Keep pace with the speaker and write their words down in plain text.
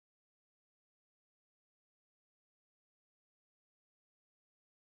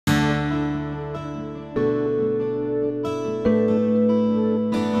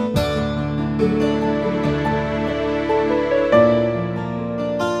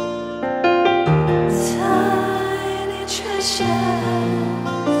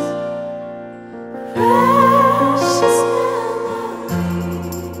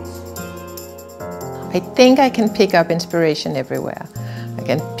I think I can pick up inspiration everywhere. I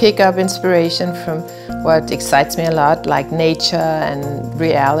can pick up inspiration from what excites me a lot, like nature and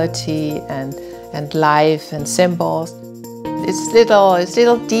reality and life and symbols. It's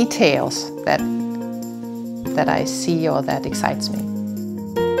little details that I see or that excites me.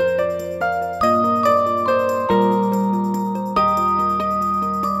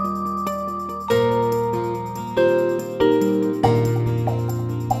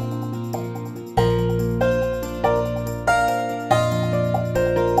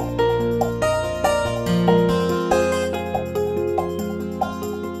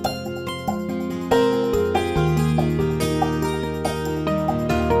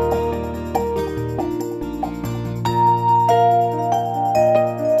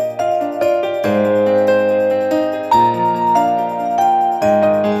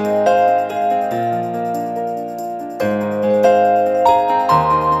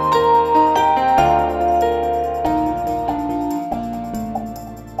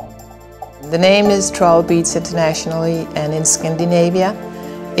 The name is Troll Beads internationally, and in Scandinavia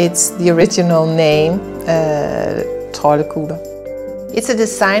it's the original name, Troldekugler. It's a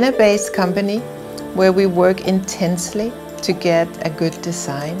designer-based company where we work intensely to get a good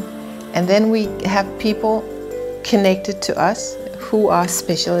design, and then we have people connected to us who are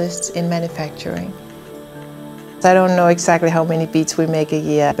specialists in manufacturing. I don't know exactly how many beads we make a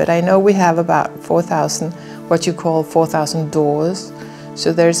year, but I know we have about 4,000, what you call 4,000 doors.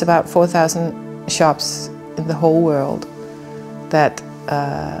 So there's about 4,000 shops in the whole world that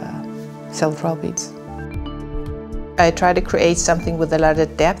sell troll beads. I try to create something with a lot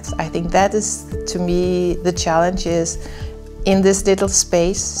of depth. I think that is, to me, the challenge is in this little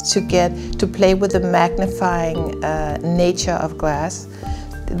space to play with the magnifying nature of glass.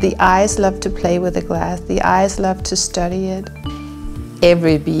 The eyes love to play with the glass. The eyes love to study it.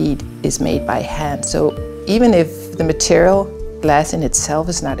 Every bead is made by hand, so even if the material glass in itself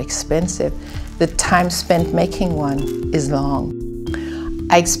is not expensive, the time spent making one is long.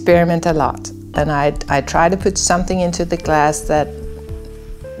 I experiment a lot, and I try to put something into the glass that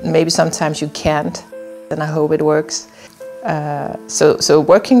maybe sometimes you can't, and I hope it works. So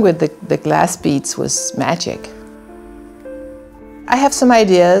working with the glass beads was magic. I have some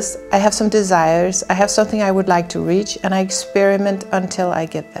ideas, I have some desires, I have something I would like to reach, and I experiment until I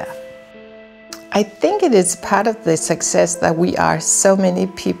get there. I think it is part of the success that we are so many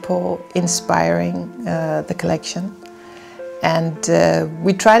people inspiring the collection, and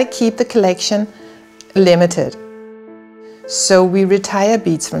we try to keep the collection limited. So we retire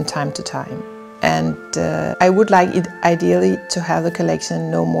beads from time to time, and I would like it ideally to have the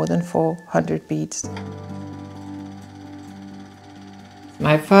collection no more than 400 beads.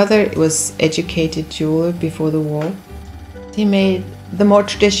 My father was educated jeweler before the war. He made the more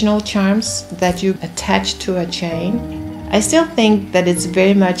traditional charms that you attach to a chain. I still think that it's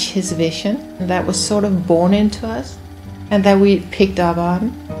very much his vision that was sort of born into us and that we picked up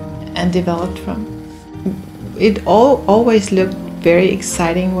on and developed from. It always looked very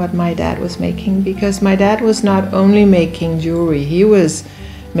exciting what my dad was making, because my dad was not only making jewelry, he was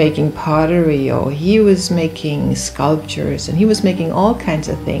making pottery, or he was making sculptures, and he was making all kinds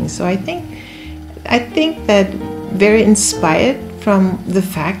of things. So I think that very inspired from the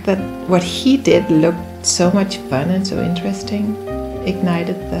fact that what he did looked so much fun and so interesting,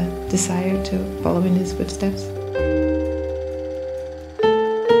 ignited the desire to follow in his footsteps.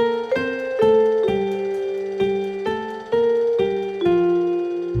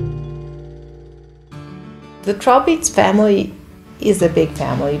 The Troll Beads family is a big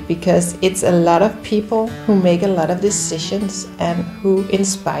family because it's a lot of people who make a lot of decisions and who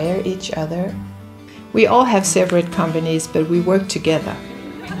inspire each other. We all have separate companies, but we work together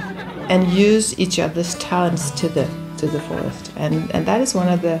and use each other's talents to the fullest. And that is one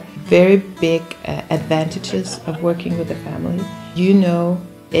of the very big advantages of working with a family. You know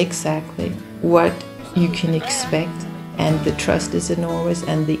exactly what you can expect, and the trust is enormous,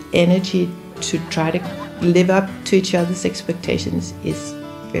 and the energy to try to live up to each other's expectations is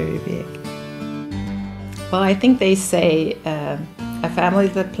very big. Well, I think they say a family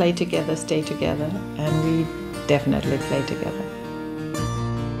that play together stay together, and we definitely play together.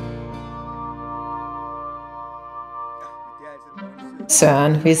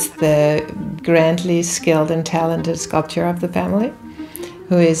 Søren, who is the grandly skilled and talented sculptor of the family,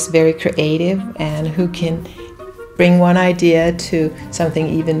 who is very creative and who can bring one idea to something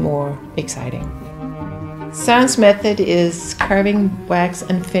even more exciting. Søren's method is carving wax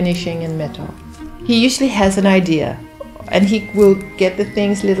and finishing in metal. He usually has an idea, And he will get the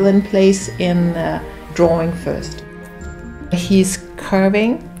things little in place in drawing first. He's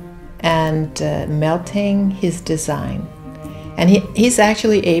carving and melting his design. And he's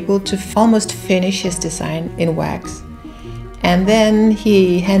actually able to almost finish his design in wax. And then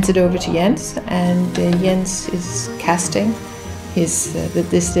he hands it over to Jens, and Jens is casting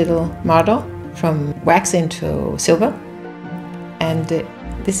this little model from wax into silver. And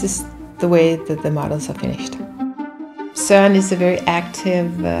this is the way that the models are finished. Søren is a very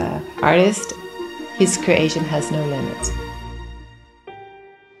active artist. His creation has no limits.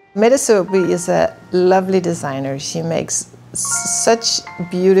 Mette Soby is a lovely designer. She makes such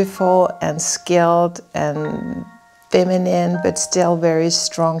beautiful and skilled and feminine but still very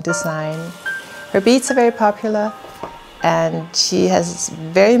strong design. Her beads are very popular, and she has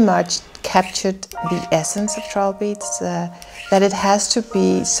very much captured the essence of trowel beads, that it has to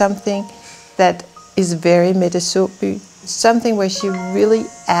be something that is very Mette Soby, something where she really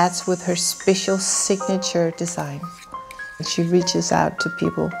adds with her special signature design. She reaches out to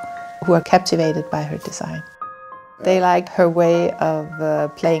people who are captivated by her design. They like her way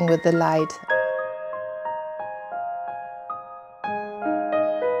of playing with the light.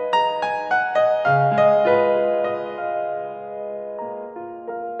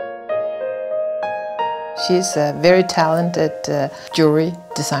 She's a very talented jewelry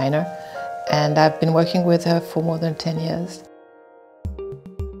designer, and I've been working with her for more than 10 years.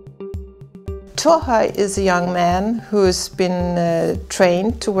 Thor Høy is a young man who's been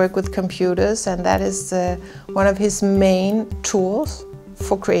trained to work with computers, and that is one of his main tools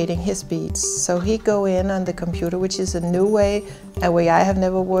for creating his beads. So he go in on the computer, which is a new way, a way I have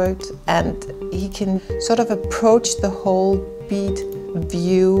never worked, and he can sort of approach the whole bead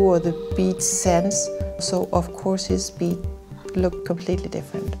view or the bead sense. So of course his bead look completely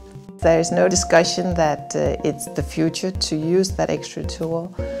different. There is no discussion that it's the future to use that extra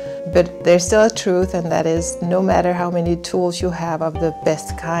tool. But there's still a truth, and that is, no matter how many tools you have of the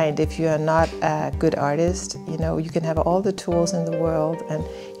best kind, if you are not a good artist, you can have all the tools in the world and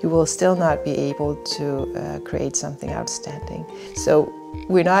you will still not be able to create something outstanding. So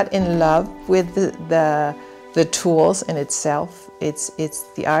we're not in love with the tools in itself. It's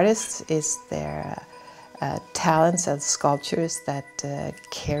the artists, it's their talents and sculptures that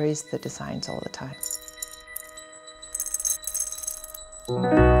carries the designs all the time.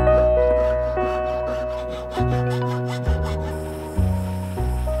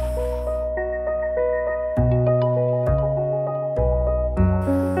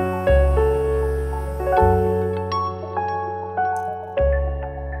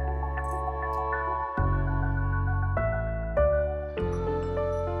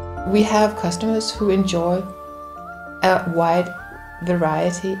 We have customers who enjoy a wide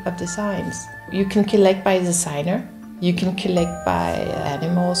variety of designs. You can collect by designer, you can collect by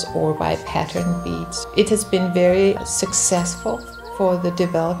animals or by pattern beads. It has been very successful for the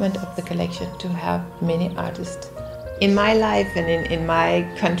development of the collection to have many artists. In my life and in my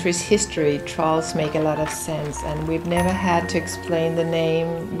country's history, trowels make a lot of sense, and we've never had to explain the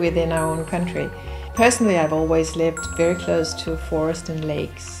name within our own country. Personally, I've always lived very close to forest and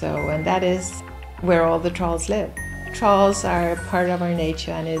lakes, and that is where all the trowels live. Trowels are part of our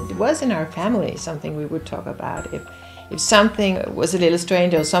nature, and it was in our family something we would talk about. If something was a little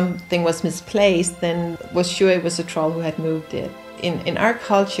strange or something was misplaced, then was sure it was a trowel who had moved it. In our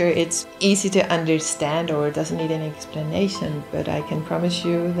culture, it's easy to understand, or it doesn't need any explanation, but I can promise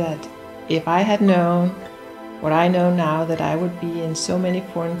you that if I had known what I know now, that I would be in so many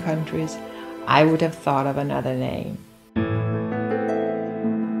foreign countries, I would have thought of another name.